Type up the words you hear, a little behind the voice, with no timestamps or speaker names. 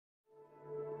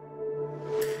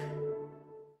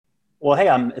Well,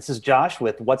 hey, this is Josh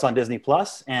with What's on Disney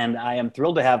Plus, and I am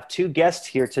thrilled to have two guests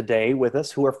here today with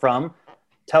us who are from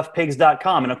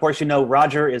toughpigs.com. And of course, you know,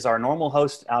 Roger is our normal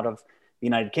host out of the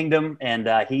United Kingdom, and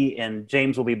he and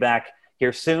James will be back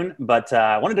here soon. But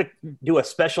I wanted to do a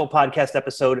special podcast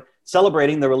episode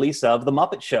celebrating the release of The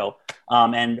Muppet Show.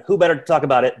 And who better to talk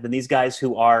about it than these guys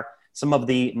who are some of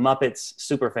the Muppets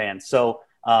super fans. So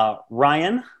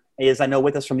Ryan is, I know,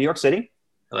 with us from New York City.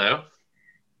 Hello.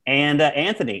 And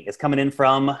Anthony is coming in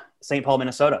from St. Paul,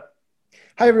 Minnesota.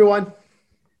 Hi, everyone.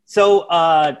 So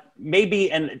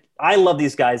and I love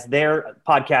these guys. Their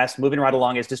podcast, Moving Right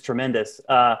Along, is just tremendous.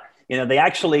 They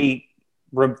actually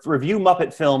review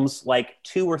Muppet films like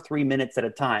 2 or 3 minutes at a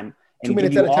time. And 2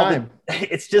 minutes at a time.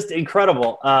 It's just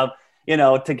incredible,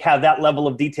 to have that level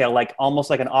of detail, like almost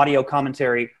like an audio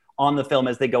commentary on the film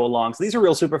as they go along. So these are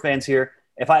real super fans here.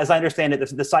 As I understand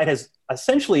it, the site has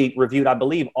essentially reviewed, I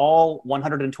believe, all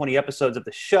 120 episodes of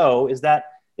the show. Is that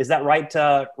right,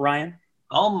 Ryan?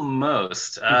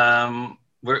 Almost.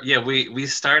 We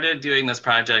started doing this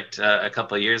project a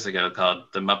couple of years ago called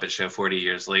The Muppet Show 40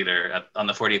 Years Later on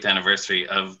the 40th anniversary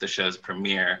of the show's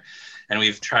premiere. And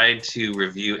we've tried to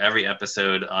review every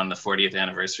episode on the 40th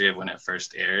anniversary of when it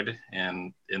first aired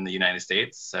in the United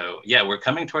States. So yeah, we're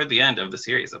coming toward the end of the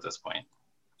series at this point.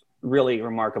 Really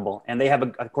remarkable. And they have,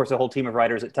 of course, a whole team of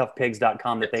writers at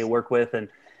toughpigs.com that they work with. And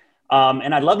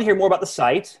I'd love to hear more about the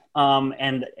site.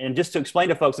 And just to explain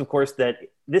to folks, of course, that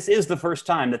this is the first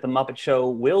time that the Muppet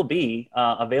Show will be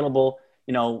available,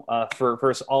 for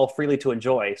us all freely to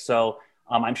enjoy. So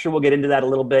I'm sure we'll get into that a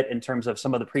little bit in terms of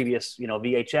some of the previous,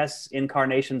 VHS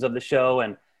incarnations of the show.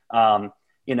 And,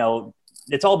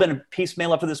 it's all been a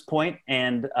piecemeal up to this point.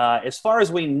 And as far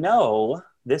as we know,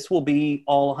 this will be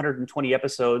all 120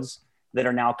 episodes that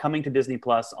are now coming to Disney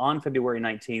Plus on February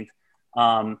 19th.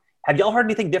 Have y'all heard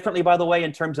anything differently, by the way,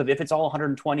 in terms of if it's all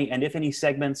 120 and if any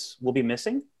segments will be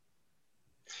missing?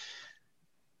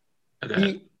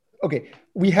 Okay.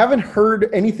 We haven't heard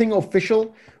anything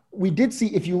official. We did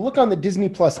see, if you look on the Disney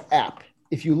Plus app,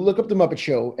 if you look up The Muppet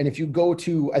Show, and if you go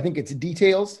to, I think it's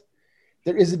details,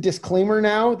 there is a disclaimer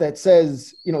now that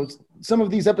says, some of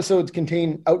these episodes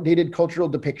contain outdated cultural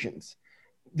depictions.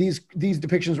 These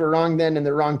depictions were wrong then and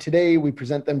they're wrong today. We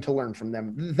present them to learn from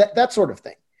them. That sort of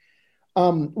thing.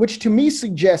 Which to me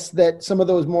suggests that some of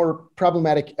those more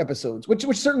problematic episodes, which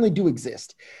certainly do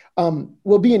exist,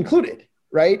 will be included,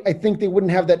 right? I think they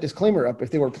wouldn't have that disclaimer up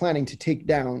if they were planning to take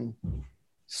down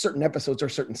certain episodes or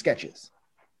certain sketches,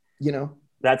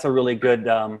 That's a really good,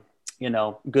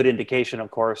 good indication,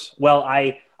 of course. Well,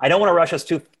 I don't want to rush us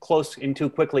too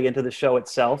quickly into the show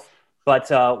itself.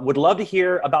 But would love to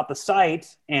hear about the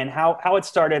site and how it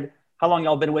started, how long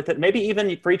y'all been with it. Maybe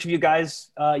even for each of you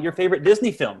guys, your favorite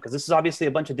Disney film, because this is obviously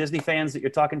a bunch of Disney fans that you're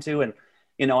talking to. And,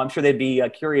 I'm sure they'd be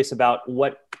curious about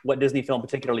what Disney film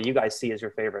particularly you guys see as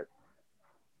your favorite.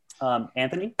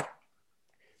 Anthony?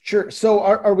 Sure. So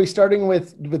are we starting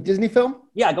with Disney film?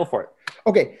 Yeah, go for it.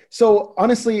 Okay. So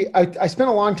honestly, I spent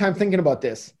a long time thinking about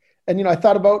this. And, I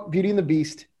thought about Beauty and the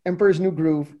Beast, Emperor's New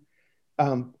Groove.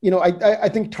 I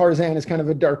think Tarzan is kind of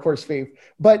a dark horse fave,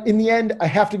 but in the end, I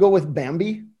have to go with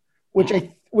Bambi, which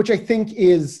I think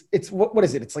it's what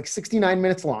is it? It's like 69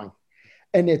 minutes long,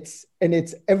 and it's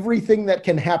everything that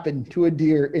can happen to a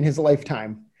deer in his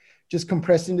lifetime, just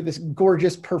compressed into this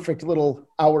gorgeous, perfect little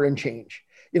hour and change.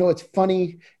 It's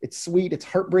funny, it's sweet, it's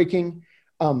heartbreaking.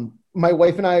 My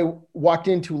wife and I walked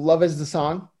into Love Is the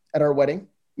Song at our wedding,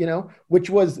 which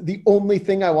was the only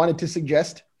thing I wanted to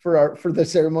suggest for the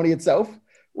ceremony itself,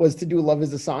 was to do Love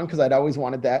Is a Song, because I'd always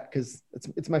wanted that, because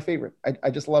it's my favorite. I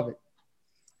just love it.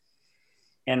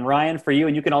 And Ryan, for you,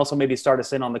 and you can also maybe start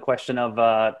us in on the question of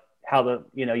how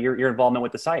your involvement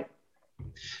with the site.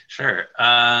 Sure.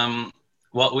 So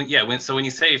when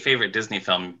you say favorite Disney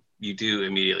film, you do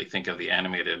immediately think of the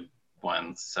animated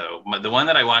ones. So the one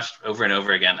that I watched over and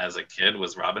over again as a kid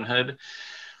was Robin Hood,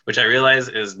 which I realize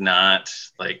is not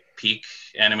like peak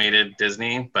animated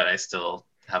Disney, but I still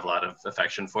have a lot of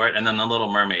affection for it. And then The Little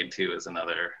Mermaid too is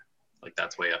another,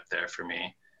 that's way up there for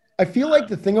me. I feel like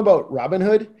the thing about Robin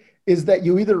Hood is that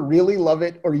you either really love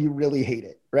it or you really hate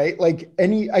it, right?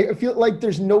 I feel like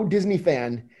there's no Disney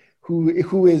fan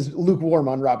who is lukewarm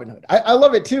on Robin Hood. I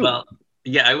love it too. Well,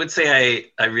 yeah, I would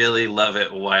say I really love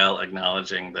it while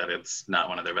acknowledging that it's not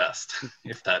one of their best.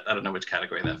 I don't know which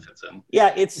category that fits in.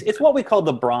 Yeah, it's what we call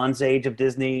the Bronze Age of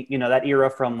Disney. That era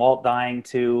from Walt dying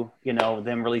to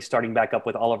them really starting back up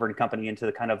with Oliver and Company into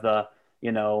the kind of the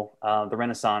the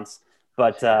Renaissance.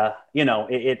 But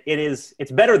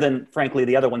it's better than frankly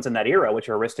the other ones in that era, which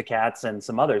are Aristocats and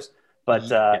some others. but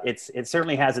it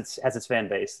certainly has its fan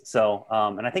base. So,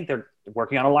 and I think they're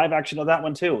working on a live action of that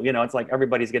one too. You know, it's like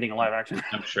everybody's getting a live action.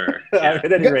 I'm sure. Yeah.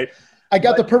 At any rate. I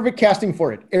got the perfect casting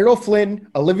for it. Errol Flynn,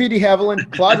 Olivia de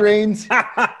Havilland, Claude Rains. Wait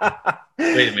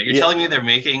a minute. You're telling me they're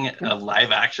making a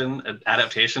live action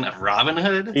adaptation of Robin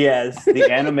Hood? Yes, the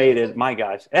animated. My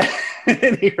gosh. At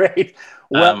any rate.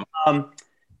 Well,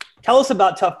 tell us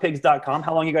about toughpigs.com,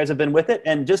 how long you guys have been with it,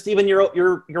 and just even your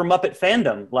Muppet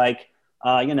fandom. Like,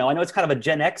 you know, I know it's kind of a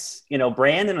Gen X, you know,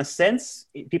 brand in a sense.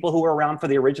 People who were around for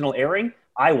the original airing.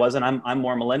 I wasn't. I'm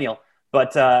more millennial.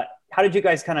 But how did you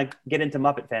guys kind of get into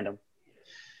Muppet fandom?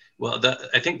 Well,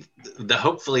 I think the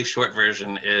hopefully short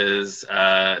version is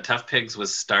Tough Pigs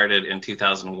was started in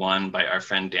 2001 by our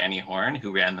friend Danny Horn,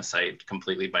 who ran the site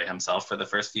completely by himself for the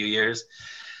first few years.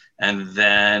 And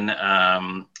then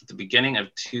at the beginning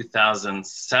of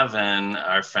 2007,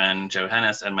 our friend Joe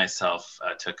Hennis and myself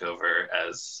took over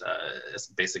as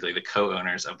basically the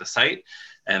co-owners of the site.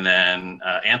 And then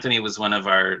Anthony was one of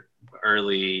our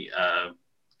early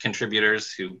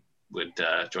contributors who would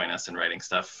join us in writing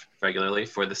stuff regularly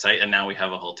for the site. And now we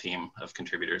have a whole team of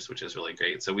contributors, which is really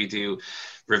great. So we do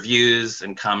reviews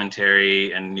and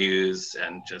commentary and news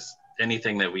and just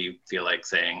anything that we feel like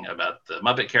saying about the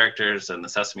Muppet characters and the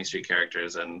Sesame Street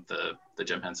characters and the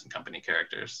Jim Henson Company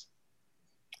characters.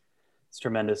 It's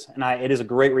tremendous. And it is a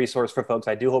great resource for folks.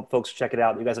 I do hope folks check it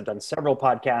out. You guys have done several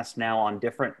podcasts now on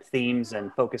different themes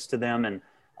and focus to them. And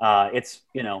it's,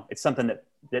 you know, it's something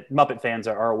that Muppet fans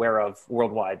are aware of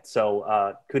worldwide.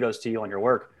 So kudos to you on your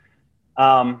work.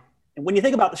 When you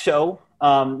think about the show,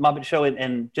 Muppet Show,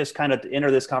 and just kind of to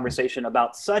enter this conversation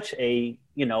about such a,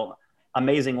 you know,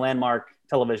 amazing landmark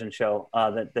television show.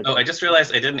 I just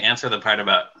realized I didn't answer the part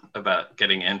about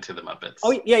getting into the Muppets.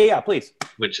 Oh, yeah, please.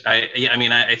 Which I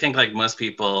think like most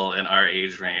people in our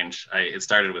age range, it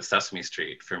started with Sesame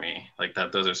Street for me. Like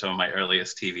those are some of my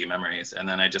earliest TV memories. And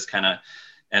then I just kind of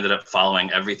ended up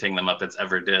following everything the Muppets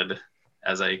ever did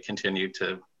as I continued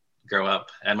to grow up.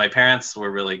 And my parents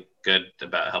were really good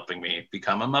about helping me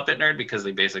become a Muppet nerd because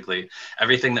they basically,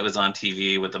 everything that was on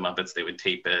TV with the Muppets, they would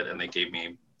tape it and they gave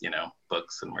me, you know,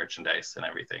 books and merchandise and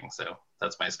everything. So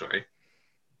that's my story.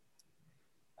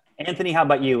 Anthony, how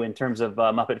about you in terms of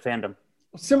Muppet fandom?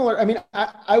 Similar. I mean,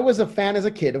 I was a fan as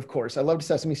a kid, of course. I loved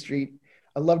Sesame Street.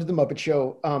 I loved The Muppet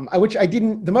Show.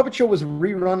 The Muppet Show was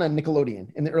rerun on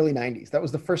Nickelodeon in the early 90s. That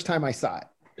was the first time I saw it.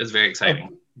 It was very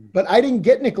exciting. But I didn't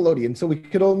get Nickelodeon, so we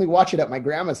could only watch it at my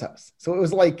grandma's house. So it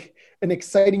was like an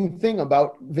exciting thing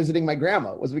about visiting my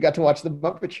grandma was we got to watch The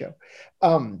Muppet Show.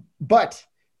 But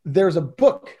there's a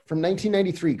book from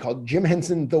 1993 called Jim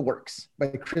Henson, The Works by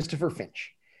Christopher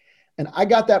Finch. And I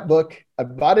got that book. I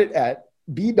bought it at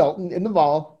B. Dalton in the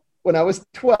mall when I was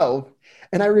 12.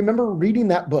 And I remember reading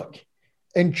that book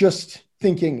and just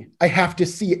thinking, I have to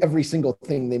see every single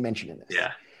thing they mention in this.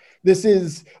 Yeah. This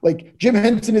is like, Jim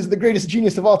Henson is the greatest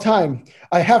genius of all time.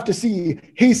 I have to see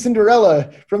Hey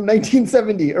Cinderella from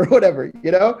 1970 or whatever,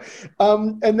 you know?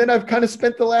 And then I've kind of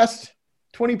spent the last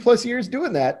 20 plus years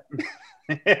doing that.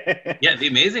 Yeah, the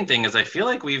amazing thing is I feel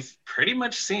like we've pretty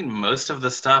much seen most of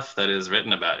the stuff that is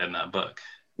written about in that book.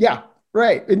 Yeah,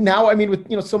 right. And now, I mean, with,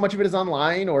 you know, so much of it is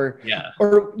online or,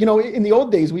 you know, in the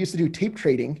old days, we used to do tape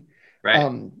trading. Right.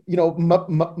 You know,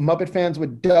 Muppet fans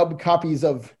would dub copies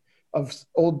of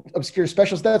old obscure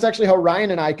specials. That's actually how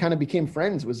Ryan and I kind of became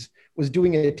friends, was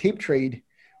doing a tape trade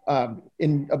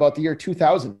in about the year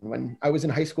 2000 when I was in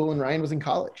high school and Ryan was in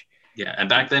college. Yeah, and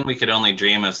back then we could only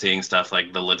dream of seeing stuff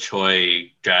like the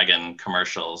LaChoy Dragon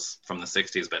commercials from the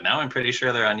 60s, but now I'm pretty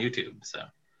sure they're on YouTube, so.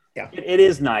 Yeah, it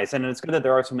is nice, and it's good that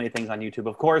there are so many things on YouTube.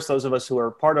 Of course, those of us who are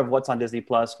part of what's on Disney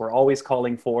Plus, we're always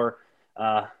calling for,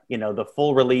 you know, the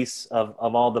full release of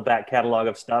all the back catalog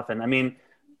of stuff. And I mean,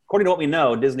 according to what we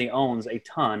know, Disney owns a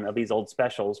ton of these old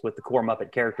specials with the core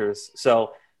Muppet characters.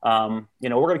 So, you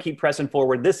know, we're going to keep pressing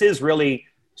forward. This is really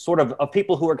sort of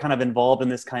people who are kind of involved in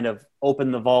this kind of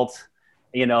open the vault,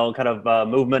 you know, kind of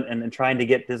movement and trying to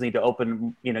get Disney to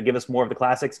open, you know, give us more of the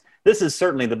classics. This is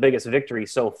certainly the biggest victory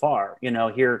so far, you know,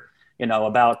 here, you know,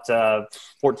 about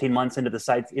 14 months into the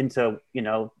site, into, you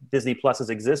know, Disney Plus's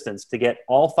existence, to get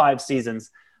all 5 seasons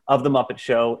of The Muppet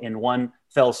Show in one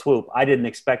fell swoop. I didn't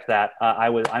expect that.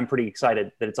 I'm pretty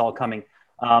excited that it's all coming.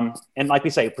 And like we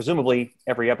say, presumably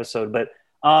every episode, but,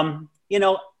 you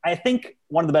know, I think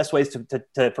one of the best ways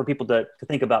for people to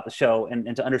think about the show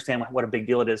and to understand what a big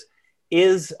deal it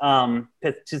is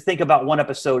to think about one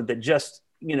episode that just,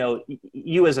 you know,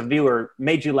 you as a viewer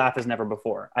made you laugh as never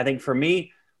before. I think for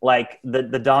me, like the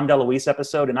Dom DeLuise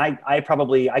episode, and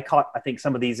I caught, I think,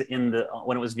 some of these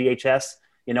when it was VHS,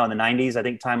 you know, in the 90s. I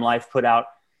think Time Life put out,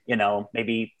 you know,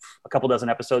 maybe a couple dozen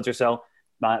episodes or so.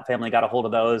 my family got a hold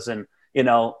of those, and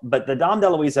but the Dom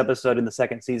DeLuise episode in the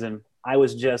second season, I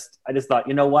just thought,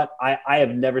 you know what, I have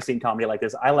never seen comedy like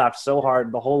this. I laughed so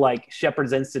hard. The whole like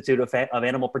Shepherd's Institute of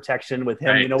Animal Protection with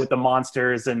him, Right. with the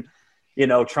monsters and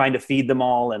trying to feed them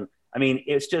all, and I mean,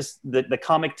 it's just the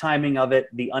comic timing of it,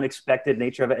 the unexpected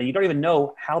nature of it, and you don't even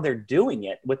know how they're doing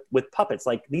it with puppets.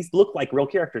 Like, these look like real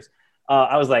characters.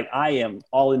 I was like, I am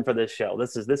all in for this show.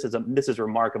 This is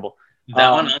remarkable.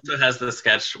 That one also has the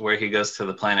sketch where he goes to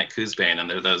the planet Kuzbane, and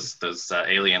there are those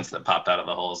aliens that popped out of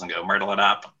the holes and go, myrtle it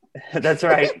up. That's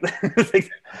right.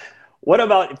 What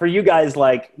about for you guys?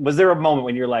 Like, was there a moment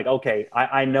when you're like, okay,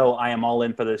 I know I am all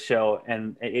in for this show,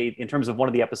 and in terms of one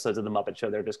of the episodes of The Muppet Show,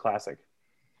 they're just classic?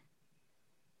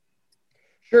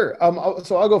 Sure.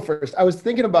 So I'll go first. I was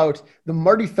thinking about the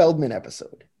Marty Feldman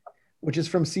episode, which is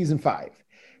from season 5,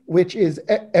 which is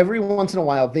every once in a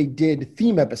while they did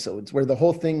theme episodes where the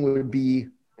whole thing would be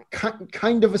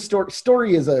kind of a story.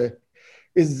 Story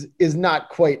is not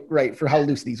quite right for how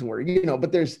loose these were,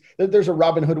 but there's a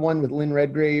Robin Hood one with Lynn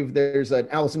Redgrave. There's an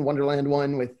Alice in Wonderland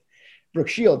one with Brooke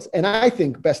Shields. And I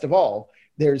think best of all,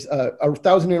 there's a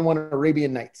 1001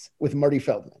 Arabian Nights with Marty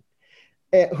Feldman,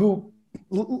 who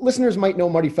listeners might know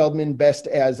Marty Feldman best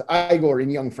as Igor in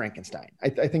Young Frankenstein. I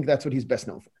think that's what he's best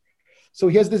known for. So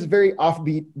he has this very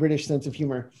offbeat British sense of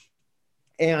humor.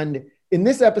 And in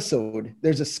this episode,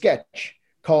 there's a sketch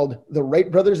called The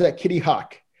Wright Brothers at Kitty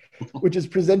Hawk, which is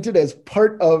presented as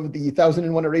part of the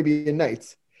 1001 Arabian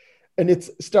Nights. And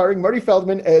it's starring Marty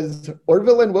Feldman as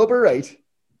Orville and Wilbur Wright,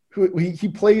 who he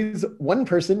plays one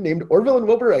person named Orville and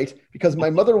Wilbur Wright because my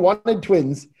mother wanted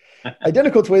twins,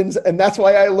 identical twins, and that's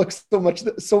why I look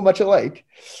so much alike.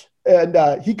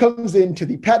 And he comes into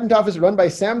the patent office run by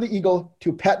Sam the Eagle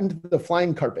to patent the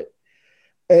flying carpet.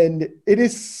 And it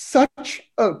is such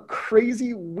a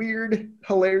crazy, weird,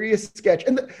 hilarious sketch.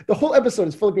 And the whole episode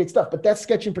is full of great stuff, but that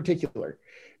sketch in particular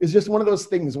is just one of those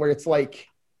things where it's like,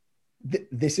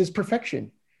 this is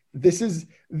perfection. This is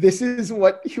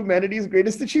what humanity's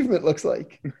greatest achievement looks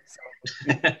like.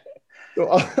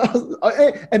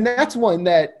 And that's one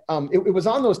that it was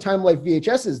on those Time Life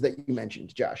VHSs that you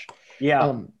mentioned, Josh.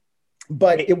 Yeah.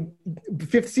 But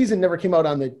fifth season never came out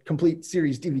on the complete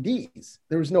series DVDs.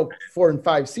 There was no 4 and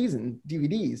 5 season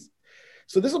DVDs.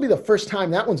 So this will be the first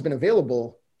time that one's been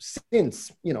available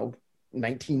since,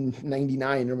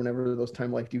 1999 or whenever those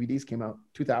Time Life DVDs came out,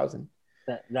 2000.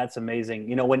 That's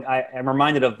amazing. When I'm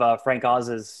reminded of Frank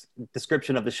Oz's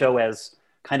description of the show as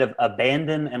kind of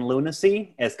abandon and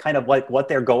lunacy, as kind of like what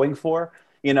they're going for.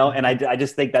 And I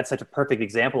just think that's such a perfect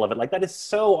example of it. Like, that is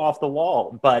so off the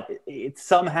wall, but it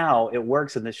somehow it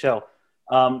works in the show.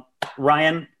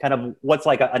 Ryan, kind of what's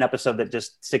like an episode that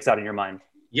just sticks out in your mind?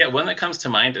 Yeah, one that comes to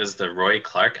mind is the Roy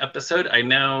Clark episode. I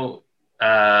know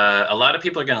a lot of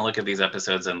people are going to look at these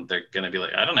episodes and they're going to be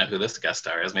like, I don't know who this guest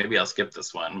star is. Maybe I'll skip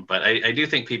this one. But I do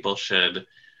think people should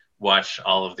watch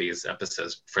all of these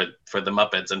episodes for the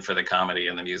Muppets and for the comedy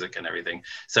and the music and everything.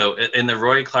 So in the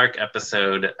Roy Clark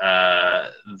episode,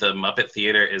 the Muppet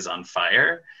Theater is on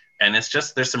fire. And it's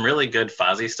just, there's some really good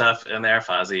Fozzie stuff in there.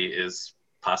 Fozzie is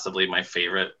possibly my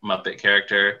favorite Muppet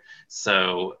character.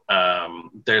 So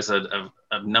there's a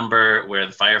number where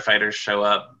the firefighters show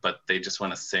up, but they just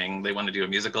want to sing. They want to do a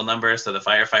musical number. So the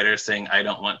firefighters sing, I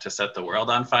Don't Want to Set the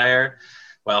World on Fire,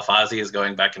 while Fozzie is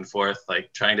going back and forth,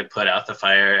 like trying to put out the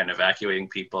fire and evacuating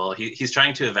people. He's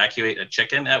trying to evacuate a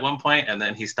chicken at one point, and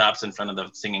then he stops in front of the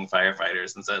singing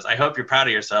firefighters and says, I hope you're proud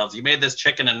of yourselves. You made this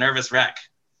chicken a nervous wreck.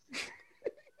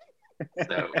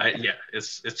 So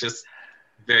it's just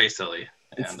very silly.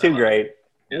 It's too great.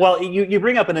 Yeah. Well, you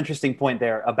bring up an interesting point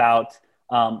there about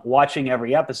watching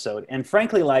every episode. And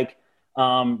frankly, like,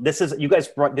 you guys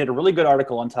did a really good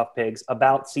article on Tough Pigs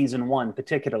about season 1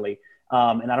 particularly.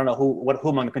 And I don't know who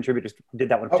among the contributors did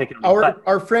that one particularly.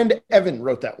 Our friend Evan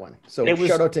wrote that one. So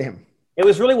shout out to him. It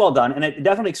was really well done. And it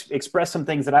definitely expressed some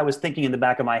things that I was thinking in the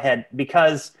back of my head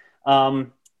because,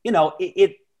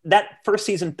 that first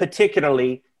season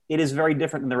particularly, it is very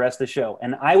different than the rest of the show.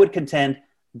 And I would contend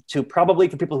to probably,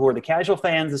 for people who are the casual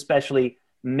fans, especially,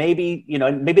 maybe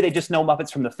they just know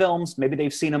Muppets from the films. Maybe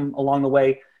they've seen them along the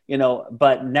way,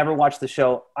 but never watched the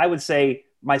show. I would say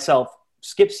myself,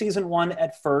 skip season 1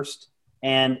 at first.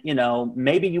 And,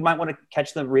 maybe you might want to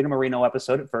catch the Rita Moreno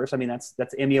episode at first. I mean, that's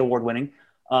Emmy Award winning.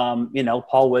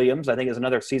 Paul Williams, I think, is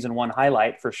another season 1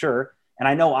 highlight for sure. And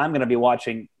I know I'm going to be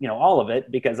watching, all of it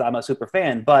because I'm a super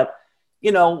fan. But,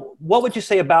 what would you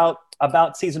say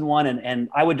about season 1? And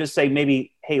I would just say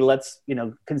maybe, hey, let's,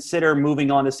 consider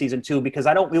moving on to season 2 because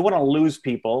we want to lose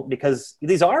people because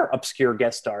these are obscure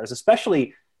guest stars,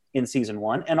 especially in season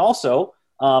 1. And also,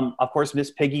 Of course,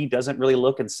 Miss Piggy doesn't really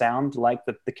look and sound like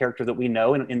the character that we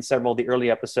know in several of the early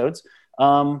episodes.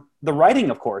 The writing,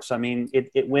 of course, I mean,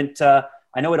 it went, I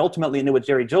know it ultimately ended with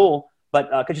Jerry Jewell,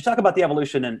 but could you talk about the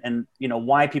evolution and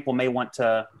why people may want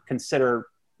to consider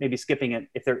maybe skipping it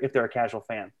if they're a casual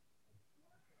fan?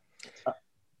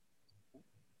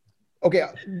 Okay,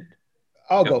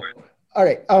 I'll go. All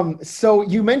right. So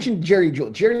you mentioned Jerry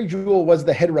Jewell. Jerry Jewell was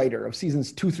the head writer of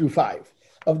seasons 2 through 5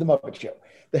 of The Muppet Show.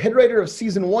 The head writer of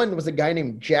season 1 was a guy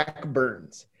named Jack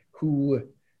Burns, who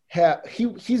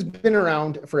he's been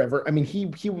around forever. I mean,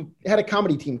 he had a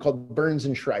comedy team called Burns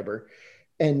and Schreiber,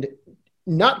 and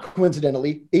not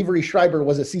coincidentally, Avery Schreiber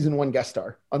was a season 1 guest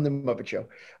star on The Muppet Show.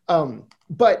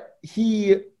 But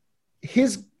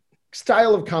his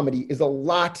style of comedy is a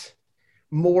lot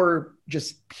more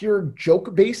just pure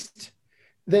joke based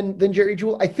than Jerry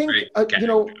Jewell. I think,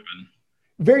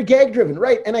 very gag driven,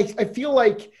 right? And I feel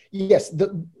like, yes,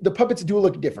 the puppets do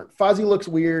look different. Fozzie looks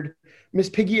weird. Miss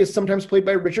Piggy is sometimes played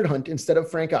by Richard Hunt instead of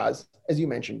Frank Oz, as you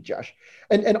mentioned, Josh.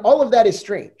 And all of that is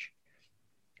strange.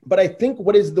 But I think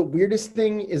what is the weirdest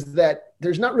thing is that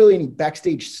there's not really any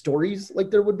backstage stories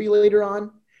like there would be later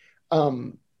on.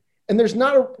 And there's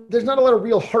not a lot of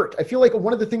real heart. I feel like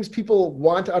one of the things people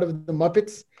want out of the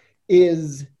Muppets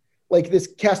is like this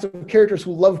cast of characters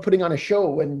who love putting on a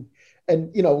show and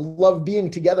love being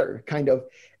together, kind of.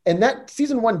 And that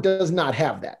season 1 does not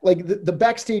have that. Like the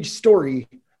backstage story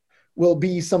will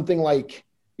be something like,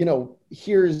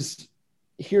 here's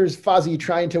Fozzie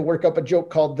trying to work up a joke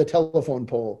called the telephone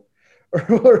pole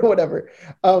or whatever.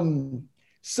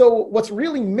 So what's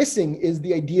really missing is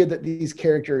the idea that these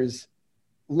characters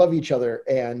love each other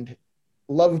and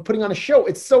love putting on a show.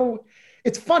 It's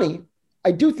funny.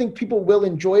 I do think people will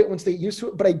enjoy it once they get used to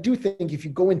it, but I do think if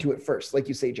you go into it first, like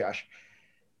you say, Josh,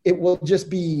 it will just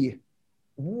be,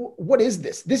 what is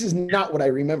this? This is not what I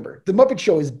remember. The Muppet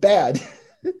Show is bad.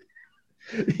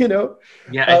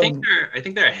 Yeah, I think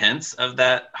there are hints of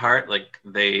that heart. Like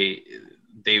they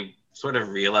sort of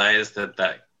realize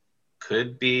that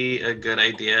could be a good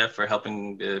idea for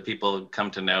helping people come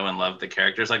to know and love the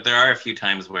characters. Like there are a few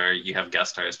times where you have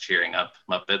guest stars cheering up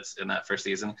Muppets in that first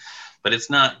season, but it's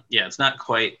not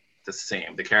quite the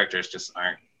same. The characters just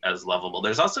aren't as lovable.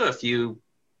 There's also a few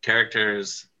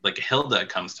characters, like Hilda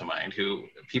comes to mind, who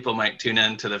people might tune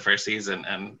into the first season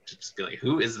and just be like,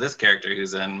 who is this character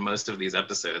who's in most of these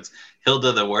episodes?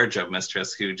 Hilda, the wardrobe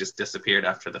mistress, who just disappeared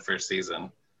after the first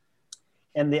season.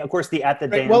 And of course, the At the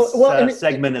Dance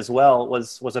segment as well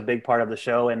was a big part of the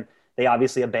show, and they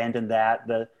obviously abandoned that.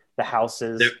 The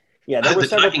houses, there were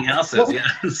several talking houses,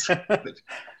 yes,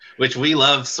 which we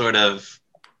love, sort of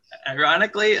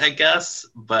ironically, I guess.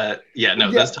 But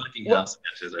those talking house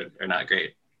sketches are not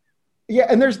great. Yeah,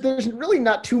 and there's really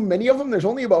not too many of them. There's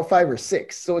only about 5 or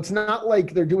 6, so it's not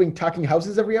like they're doing talking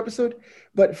houses every episode.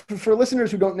 But for listeners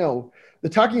who don't know, the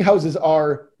talking houses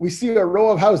are, we see a row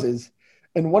of houses,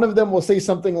 and one of them will say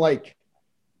something like,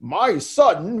 "My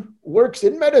son works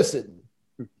in medicine."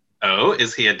 Oh,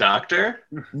 is he a doctor?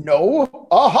 No,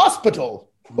 a hospital.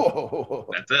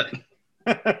 That's it.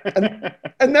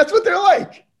 and that's what they're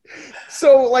like.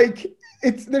 So like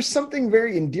there's something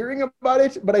very endearing about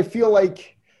it, but I feel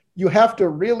like you have to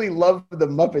really love the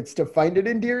Muppets to find it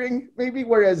endearing, maybe.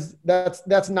 Whereas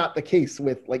that's not the case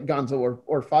with like Gonzo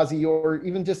or Fozzie, or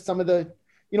even just some of the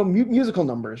musical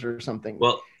numbers or something.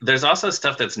 Well, there's also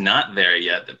stuff that's not there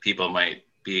yet that people might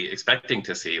be expecting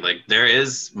to see. Like there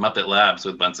is Muppet Labs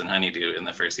with Bunsen Honeydew in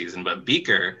the first season, but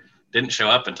Beaker didn't show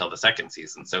up until the second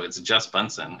season, so it's just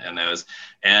Bunsen and those.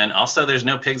 And also, there's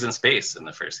no pigs in space in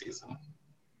the first season,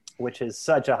 which is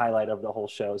such a highlight of the whole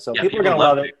show. So people are going to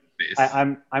love it.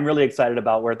 I'm really excited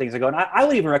about where things are going. I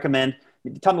would even recommend.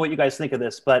 Tell me what you guys think of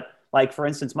this, but like for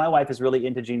instance, my wife is really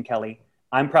into Gene Kelly.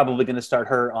 I'm probably going to start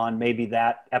her on maybe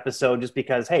that episode just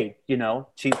because, hey,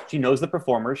 she knows the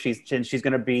performer. She's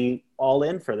going to be all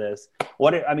in for this.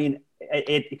 You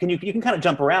can kind of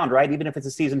jump around, right? Even if it's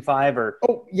a season 5 or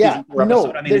season 4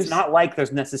 episode. I mean, it's not like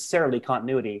there's necessarily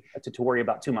continuity to worry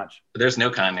about too much. There's no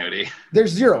continuity.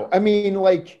 There's zero. I mean,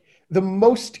 like the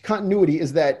most continuity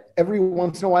is that every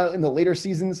once in a while in the later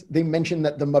seasons, they mention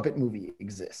that the Muppet movie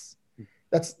exists.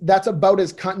 That's about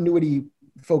as continuity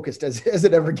focused as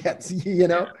it ever gets,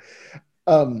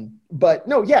 but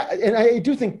no, and I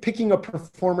do think picking a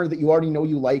performer that you already know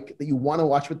you like, that you want to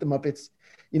watch with the Muppets,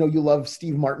 you love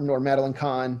Steve Martin or Madeline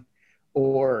Kahn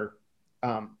or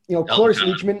Cloris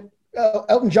Leachman.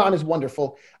 Elton John is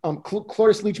wonderful.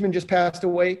 Cloris Leachman just passed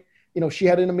away. She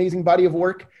had an amazing body of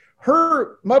work.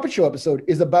 Her Muppet Show episode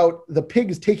is about the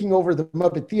pigs taking over the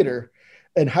Muppet Theater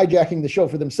and hijacking the show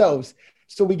for themselves.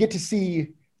 So we get to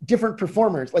see different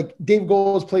performers. Like Dave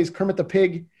Goelz plays Kermit the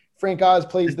Pig, Frank Oz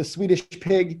plays the Swedish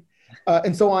Pig,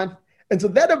 and so on. And so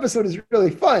that episode is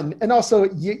really fun. And also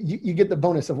you get the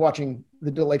bonus of watching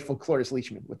the delightful Cloris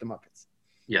Leachman with the Muppets.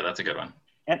 Yeah, that's a good one.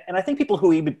 And I think people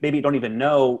who maybe don't even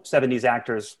know 70s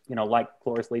actors, like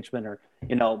Cloris Leachman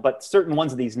or, but certain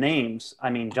ones of these names, I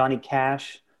mean, Johnny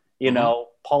Cash,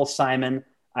 Paul Simon.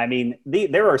 I mean,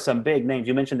 there are some big names.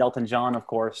 You mentioned Elton John, of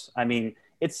course. I mean,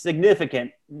 it's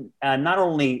significant. Not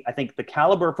only, I think, the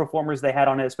caliber of performers they had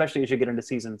on it, especially as you get into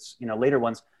seasons, later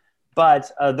ones,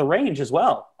 but the range as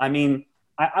well. I mean,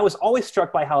 I was always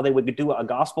struck by how they would do a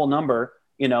gospel number,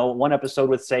 one episode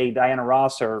with, say, Diana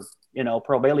Ross or,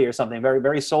 Pearl Bailey or something, very,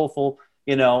 very soulful,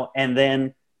 and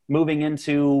then moving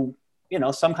into,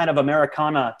 some kind of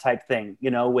Americana type thing,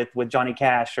 with Johnny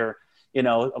Cash or,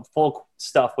 folk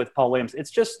stuff with Paul Williams.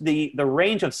 It's just the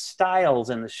range of styles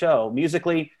in the show,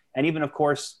 musically, and even, of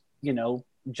course,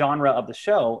 genre of the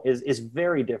show is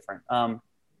very different.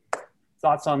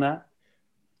 Thoughts on that?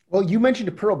 Well, you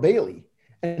mentioned Pearl Bailey.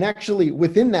 And actually,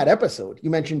 within that episode, you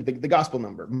mentioned the gospel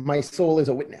number. My Soul is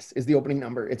a Witness is the opening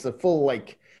number. It's a full,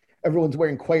 everyone's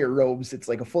wearing choir robes. It's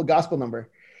like a full gospel number.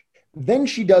 Then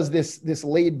she does this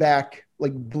laid back,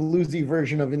 bluesy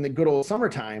version of In the Good Old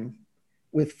Summertime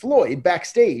with Floyd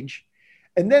backstage.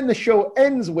 And then the show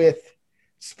ends with,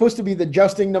 supposed to be the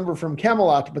jousting number from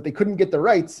Camelot, but they couldn't get the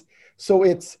rights. So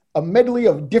it's a medley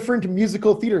of different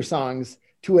musical theater songs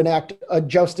to enact a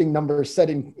jousting number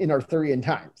set in Arthurian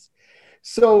times.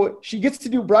 So she gets to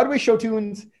do Broadway show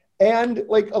tunes and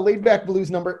a laid back blues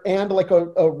number and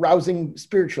a rousing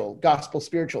gospel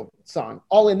spiritual song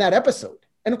all in that episode.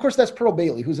 And of course that's Pearl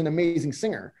Bailey, who's an amazing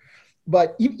singer.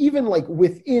 But even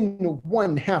within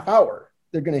 1/2 hour,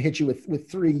 they're going to hit you with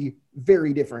 3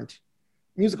 very different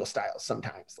musical styles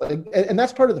sometimes. And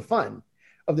that's part of the fun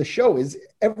of the show is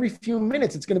every few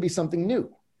minutes, it's going to be something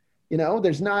new. You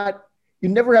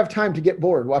never have time to get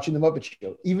bored watching the Muppet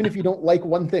Show. Even if you don't like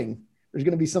one thing, there's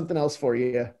going to be something else for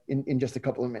you in just a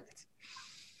couple of minutes.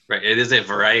 Right. It is a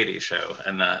variety show,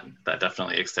 and that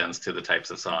definitely extends to the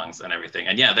types of songs and everything.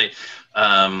 And yeah, they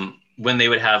when they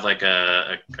would have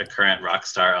a current rock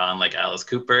star on, like Alice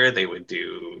Cooper, they would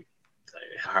do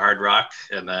hard rock.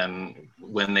 And then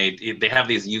when they have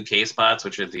these UK spots,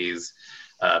 which are these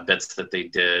bits that they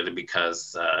did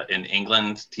because in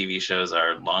England, TV shows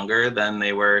are longer than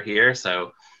they were here.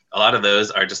 So a lot of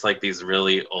those are just these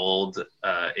really old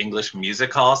English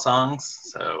music hall songs.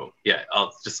 So yeah,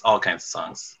 all kinds of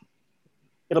songs.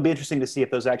 It'll be interesting to see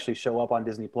if those actually show up on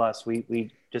Disney Plus.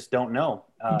 We just don't know.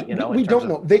 We don't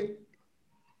know.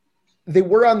 They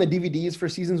were on the DVDs for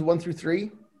seasons 1 through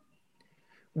 3,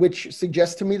 which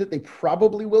suggests to me that they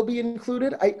probably will be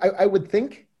included. I would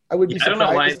think. I would be surprised. I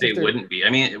don't know why they wouldn't be. I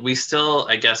mean,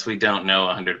 I guess we don't know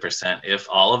 100% if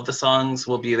all of the songs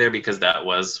will be there, because that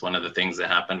was one of the things that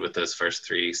happened with those first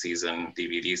 3 season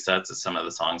DVD sets, is some of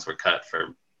the songs were cut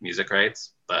for music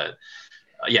rights. But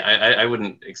yeah, I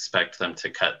wouldn't expect them to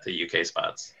cut the UK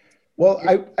spots. Well,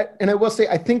 I will say,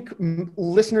 I think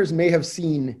listeners may have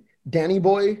seen Danny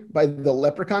Boy by the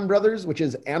Leprechaun Brothers, which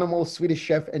is Animal, Swedish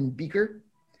Chef, and Beaker.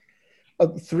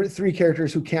 3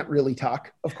 characters who can't really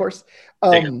talk, of course.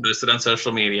 They get posted on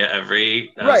social media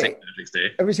every right. St. Patrick's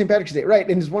Day. Every St. Patrick's Day, right.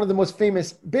 And it's one of the most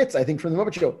famous bits, I think, from The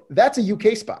Muppet Show. That's a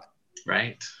UK spot.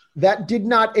 Right. That did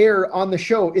not air on the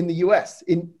show in the US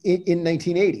in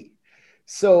 1980.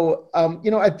 So,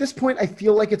 at this point, I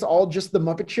feel like it's all just The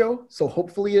Muppet Show. So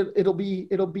hopefully it'll be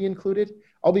included.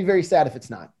 I'll be very sad if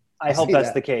it's not. I hope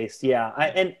that's the case. Yeah.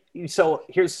 So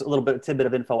here's a little tidbit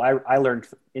of info. I learned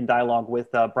in dialogue with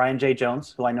Brian J.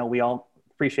 Jones, who I know we all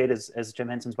appreciate as Jim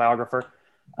Henson's biographer.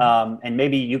 And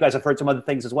maybe you guys have heard some other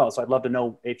things as well. So I'd love to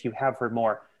know if you have heard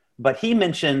more. But he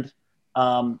mentioned,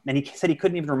 and he said he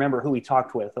couldn't even remember who he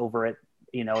talked with over at,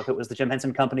 if it was the Jim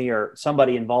Henson Company or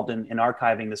somebody involved in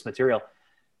archiving this material.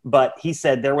 But he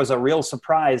said there was a real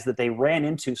surprise that they ran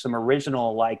into some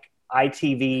original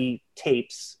ITV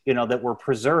tapes, that were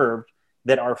preserved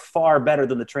that are far better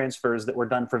than the transfers that were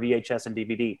done for VHS and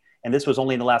DVD. And this was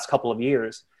only in the last couple of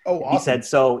years. Oh, awesome. He said,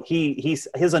 so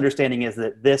his understanding is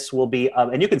that this will be,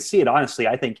 and you can see it honestly,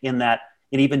 I think in that,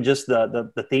 and even just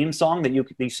the theme song that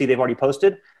you see they've already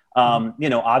posted.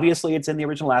 Obviously it's in the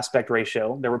original aspect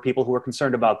ratio. There were people who were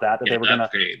concerned about that they were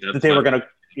going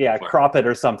to crop it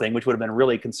or something, which would have been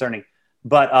really concerning.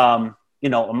 But,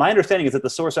 my understanding is that the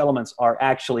source elements are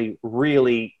actually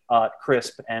really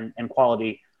crisp and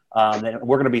quality. And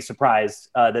we're going to be surprised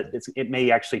that it may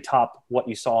actually top what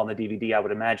you saw on the DVD, I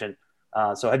would imagine.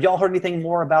 So have y'all heard anything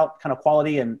more about kind of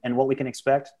quality and what we can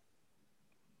expect?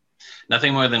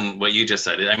 Nothing more than what you just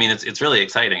said. I mean, it's really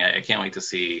exciting. I can't wait to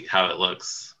see how it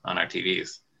looks on our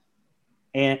TVs.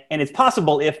 And it's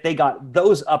possible if they got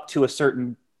those up to a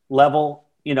certain level,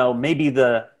 maybe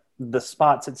the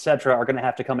spots, et cetera, are going to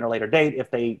have to come at a later date if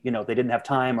they didn't have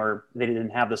time or they didn't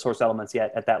have the source elements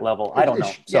yet at that level. I don't know.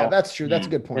 So, yeah, that's true. That's a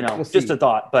good point. We'll just a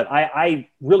thought, but I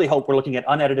really hope we're looking at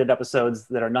unedited episodes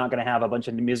that are not going to have a bunch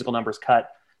of musical numbers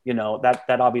cut.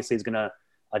 That obviously is going to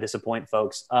disappoint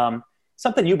folks.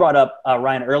 Something you brought up,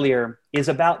 Ryan, earlier is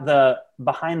about the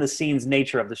behind the scenes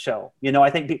nature of the show. I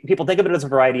think people think of it as a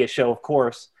variety show, of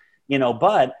course,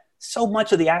 but so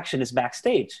much of the action is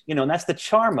backstage, and that's the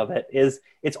charm of it. Is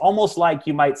it's almost like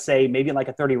you might say maybe like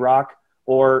a 30 Rock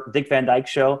or Dick Van Dyke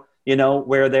show,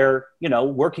 where they're,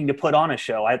 working to put on a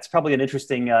show. It's probably an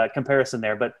interesting comparison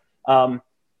there, but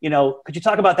could you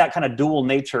talk about that kind of dual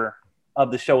nature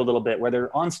of the show a little bit, where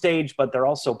they're on stage, but they're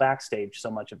also backstage, so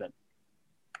much of it?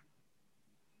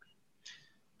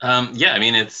 Yeah, I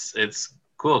mean, it's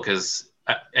cool because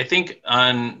I think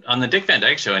on the Dick Van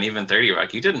Dyke Show and even 30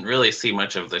 Rock, you didn't really see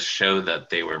much of the show that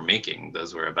they were making.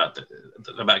 Those were about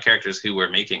characters who were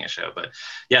making a show. But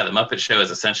yeah, the Muppet Show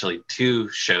is essentially two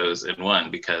shows in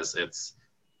one, because it's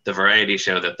the variety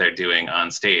show that they're doing on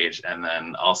stage, and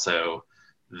then also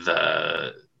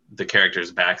the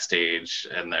characters backstage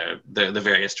and the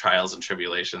various trials and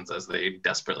tribulations as they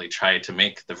desperately try to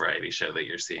make the variety show that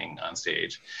you're seeing on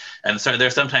stage. And so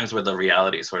there's sometimes where the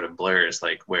reality sort of blurs,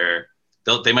 like where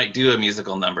they might do a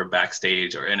musical number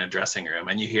backstage or in a dressing room,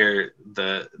 and you hear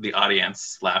the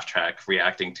audience laugh track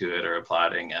reacting to it or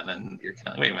applauding, and then you're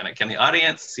kind of, wait a minute, can the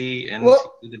audience see into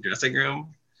the dressing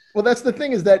room? Well, that's the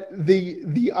thing, is that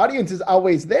the audience is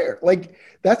always there. Like,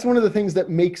 that's one of the things that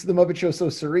makes the Muppet Show so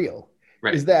surreal.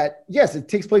 Right. Is that, yes, it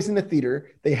takes place in the theater.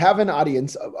 They have an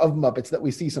audience of Muppets that we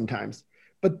see sometimes,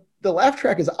 but the laugh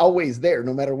track is always there,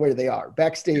 no matter where they are,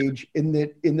 backstage, in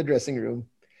the dressing room.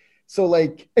 So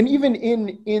like, and even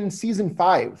in season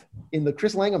 5, in the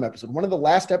Chris Langham episode, one of the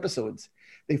last episodes,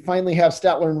 they finally have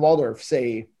Statler and Waldorf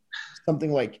say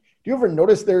something like, "Do you ever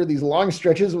notice there are these long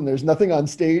stretches when there's nothing on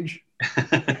stage?"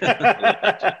 Which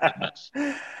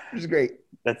is great.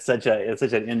 It's such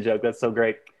an in-joke. That's so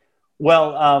great.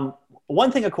 Well, one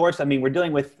thing, of course, I mean, we're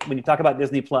dealing with, when you talk about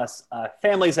Disney Plus,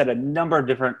 families at a number of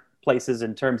different places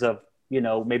in terms of,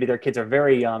 maybe their kids are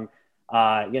very young,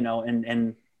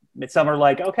 and some are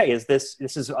like, okay, this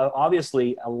is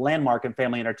obviously a landmark in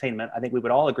family entertainment. I think we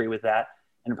would all agree with that.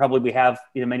 And probably we have,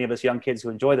 many of us young kids who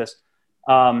enjoy this.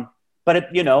 But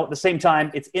at the same time,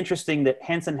 it's interesting that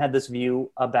Henson had this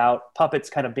view about puppets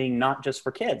kind of being not just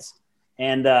for kids.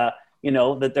 And,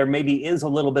 that there maybe is a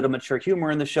little bit of mature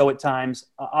humor in the show at times.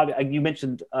 You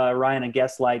mentioned, Ryan, a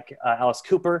guest like Alice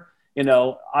Cooper,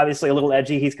 obviously a little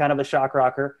edgy. He's kind of a shock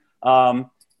rocker.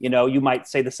 You might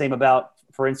say the same about,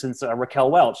 for instance, Raquel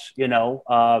Welch,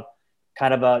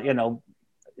 kind of a,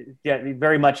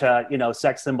 very much a,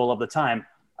 sex symbol of the time.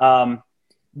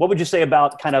 What would you say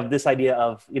about kind of this idea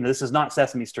of, this is not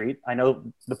Sesame Street? I know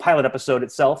the pilot episode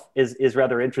itself is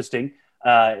rather interesting,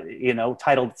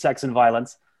 titled Sex and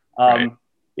Violence. Right.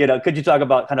 Could you talk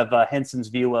about kind of Henson's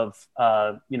view of,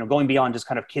 going beyond just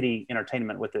kind of kiddie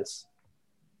entertainment with this?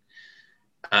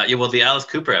 Well, the Alice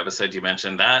Cooper episode you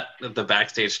mentioned, that the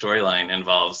backstage storyline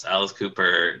involves Alice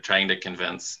Cooper trying to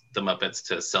convince the Muppets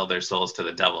to sell their souls to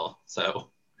the devil. So,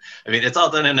 I mean, it's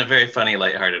all done in a very funny,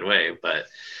 lighthearted way. But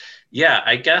yeah,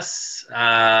 I guess,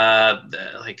 I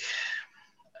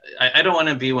don't want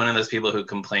to be one of those people who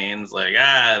complains like,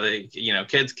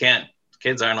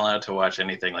 kids aren't allowed to watch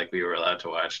anything like we were allowed to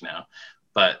watch now.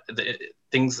 But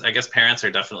I guess parents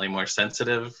are definitely more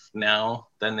sensitive now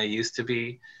than they used to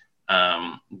be.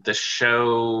 The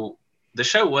show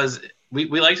was,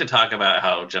 we like to talk about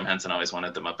how Jim Henson always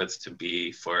wanted the Muppets to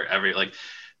be for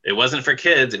it wasn't for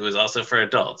kids, it was also for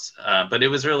adults. But it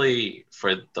was really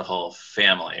for the whole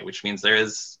family, which means there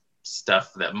is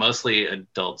stuff that mostly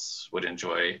adults would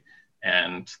enjoy.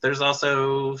 And there's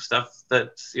also stuff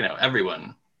that,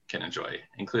 everyone can enjoy,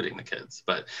 including the kids.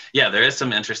 But yeah, there is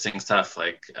some interesting stuff,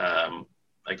 like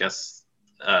I guess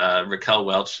Raquel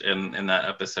Welch in that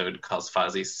episode calls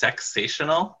Fozzie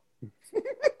sexational.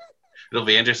 It'll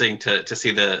be interesting to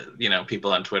see the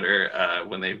people on Twitter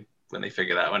when they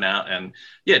figure that one out. And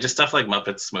yeah, just stuff like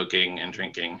Muppets smoking and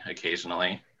drinking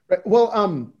occasionally. Right.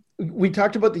 Well, we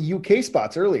talked about the UK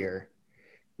spots earlier.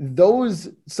 Those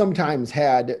sometimes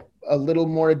had a little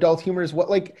more adult humor is what,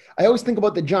 like, I always think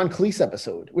about the John Cleese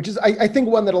episode, which is, I think,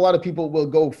 one that a lot of people will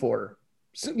go for.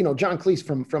 So, John Cleese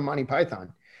from Monty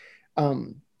Python,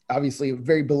 obviously a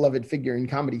very beloved figure in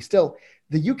comedy still.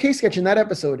 The UK sketch in that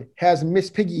episode has Miss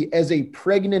Piggy as a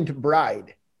pregnant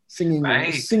bride singing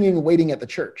Waiting at the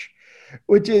Church,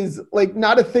 which is like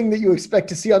not a thing that you expect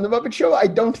to see on the Muppet Show, I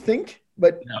don't think,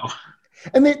 but no.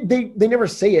 And they never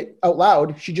say it out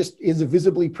loud. She just is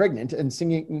visibly pregnant and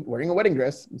singing, wearing a wedding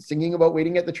dress, and singing about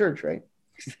waiting at the church, right?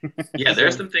 Yeah,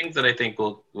 there's some things that I think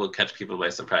will catch people by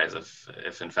surprise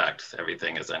if in fact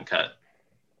everything is uncut.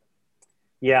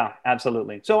 Yeah,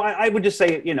 absolutely. So I would just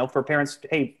say, for parents,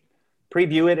 hey,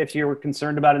 preview it if you're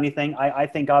concerned about anything. I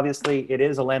think obviously it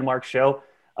is a landmark show.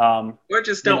 Or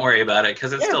just don't worry about it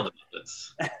because it's still the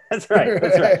Muppets. That's right.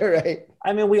 That's right. Right.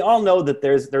 I mean, we all know that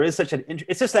there is such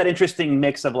it's just that interesting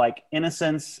mix of like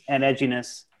innocence and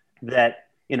edginess that,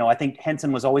 I think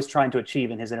Henson was always trying to achieve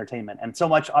in his entertainment. And so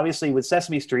much, obviously, with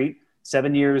Sesame Street,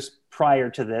 7 years prior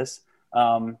to this,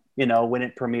 when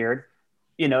it premiered,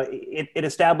 it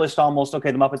established almost,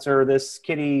 okay, the Muppets are this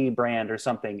kiddie brand or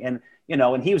something. And,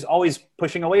 and he was always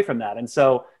pushing away from that. And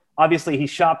so obviously he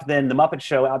shopped then the Muppet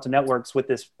Show out to networks with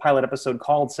this pilot episode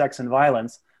called Sex and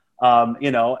Violence,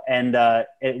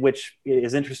 which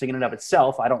is interesting in and of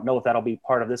itself. I don't know if that'll be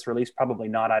part of this release. Probably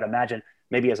not, I'd imagine.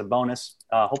 Maybe as a bonus.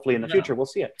 Hopefully in the future, we'll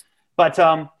see it. But,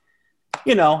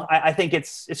 I think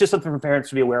it's just something for parents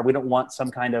to be aware of. We don't want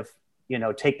some kind of,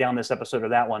 take down this episode or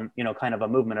that one, kind of a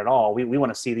movement at all. We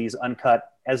want to see these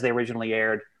uncut as they originally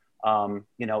aired,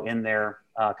 in their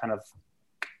kind of,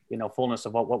 fullness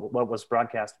of what was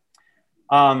broadcast.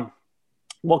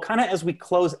 Well, kind of as we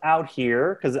close out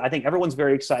here, because I think everyone's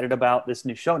very excited about this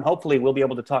new show, and hopefully we'll be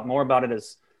able to talk more about it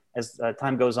as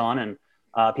time goes on, and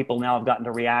people now have gotten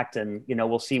to react, and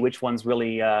we'll see which ones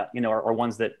really are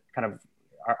ones that kind of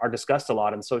are discussed a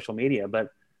lot on social media. But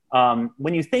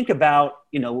when you think about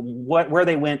where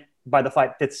they went by the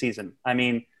fifth season, I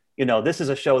mean, this is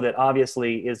a show that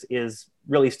obviously is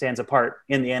really stands apart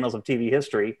in the annals of TV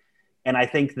history, and I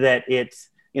think that it's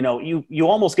you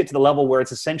almost get to the level where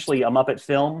it's essentially a Muppet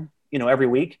film every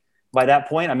week. By that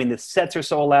point, I mean, the sets are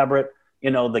so elaborate,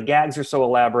 the gags are so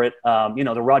elaborate.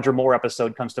 The Roger Moore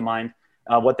episode comes to mind.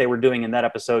 What they were doing in that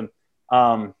episode.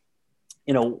 Why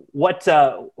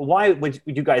would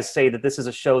you guys say that this is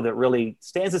a show that really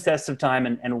stands the test of time,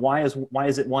 and why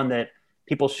is it one that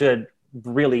people should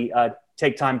really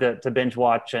take time to binge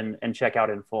watch and check out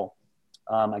in full?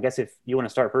 I guess if you want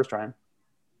to start first, Ryan.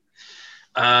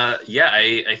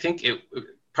 I think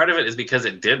part of it is because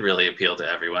it did really appeal to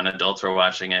everyone. Adults were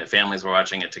watching it, families were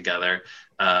watching it together.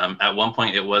 At one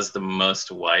point, it was the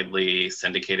most widely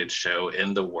syndicated show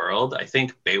in the world. I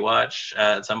think Baywatch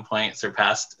at some point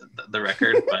surpassed the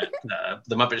record, but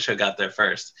the Muppet Show got there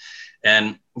first.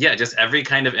 And yeah, just every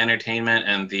kind of entertainment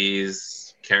and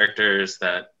these characters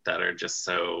that are just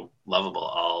so lovable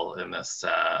all in this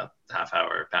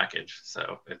half-hour package.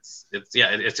 So it's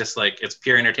just like, it's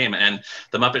pure entertainment. And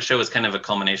the Muppet Show was kind of a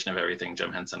culmination of everything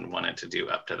Jim Henson wanted to do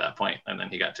up to that point, and then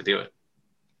he got to do it.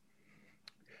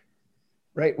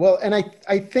 Right. Well, and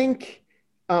I think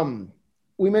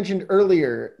we mentioned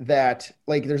earlier that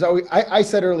like there's always, I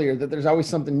said earlier that there's always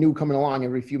something new coming along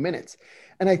every few minutes.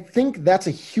 And I think that's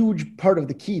a huge part of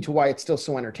the key to why it's still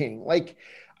so entertaining. Like,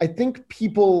 I think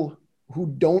people who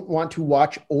don't want to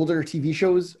watch older TV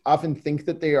shows often think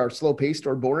that they are slow paced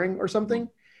or boring or something.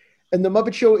 And the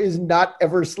Muppet Show is not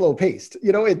ever slow paced.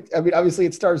 Obviously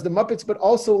it stars the Muppets, but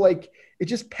also like it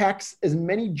just packs as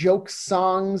many jokes,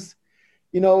 songs,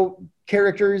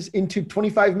 characters into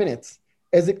 25 minutes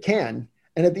as it can.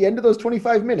 And at the end of those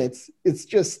 25 minutes, it's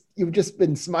just, you've just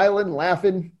been smiling,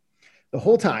 laughing the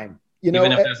whole time.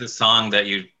 Even if there's a song that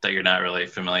you're not really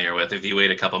familiar with, if you wait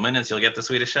a couple minutes, you'll get the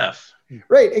Swedish Chef.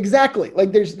 Right, exactly.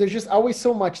 Like there's just always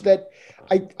so much that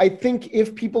I think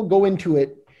if people go into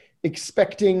it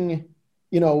expecting,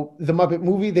 the Muppet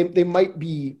movie, they might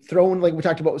be thrown, like we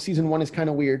talked about, season 1 is kind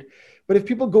of weird. But if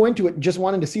people go into it just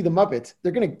wanting to see the Muppets,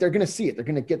 they're gonna see it. They're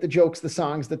gonna get the jokes, the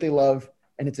songs that they love,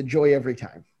 and it's a joy every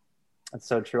time. That's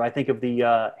so true. I think of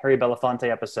the Harry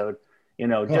Belafonte episode.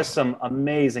 Just some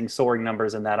amazing soaring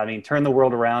numbers in that. I mean, Turn the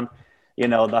World Around.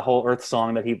 The whole Earth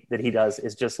song that he does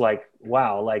is just like,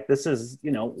 wow. Like this is,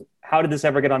 how did this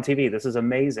ever get on TV? This is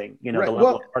amazing. Right. The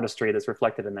level of artistry that's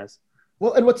reflected in this.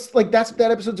 Well, and what's like that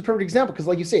episode's a perfect example because,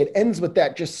 like you say, it ends with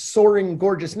that just soaring,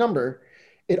 gorgeous number.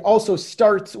 It also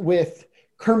starts with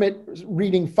Kermit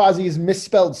reading Fozzie's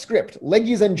misspelled script.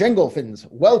 Leggies and Jenglefins,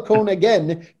 welcome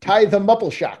again, tie the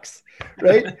Muppelshocks,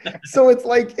 right? So it's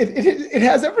like, it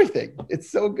has everything. It's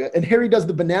so good. And Harry does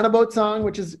the Banana Boat song,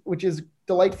 which is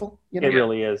delightful. It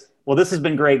really is. Well, this has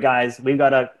been great, guys. We've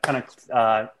got to kind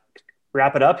of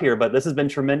wrap it up here, but this has been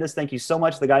tremendous. Thank you so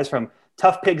much. The guys from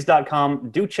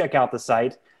toughpigs.com, do check out the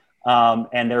site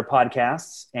and their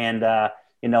podcasts. And,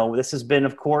 this has been,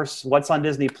 of course, What's on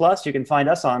Disney Plus. You can find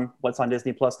us on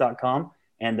what'sondisneyplus.com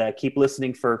and keep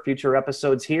listening for future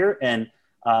episodes here. And,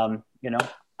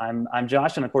 I'm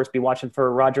Josh, and of course, be watching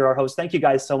for Roger, our host. Thank you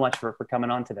guys so much for coming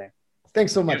on today.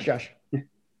 Thanks so much, Josh.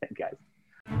 Guys.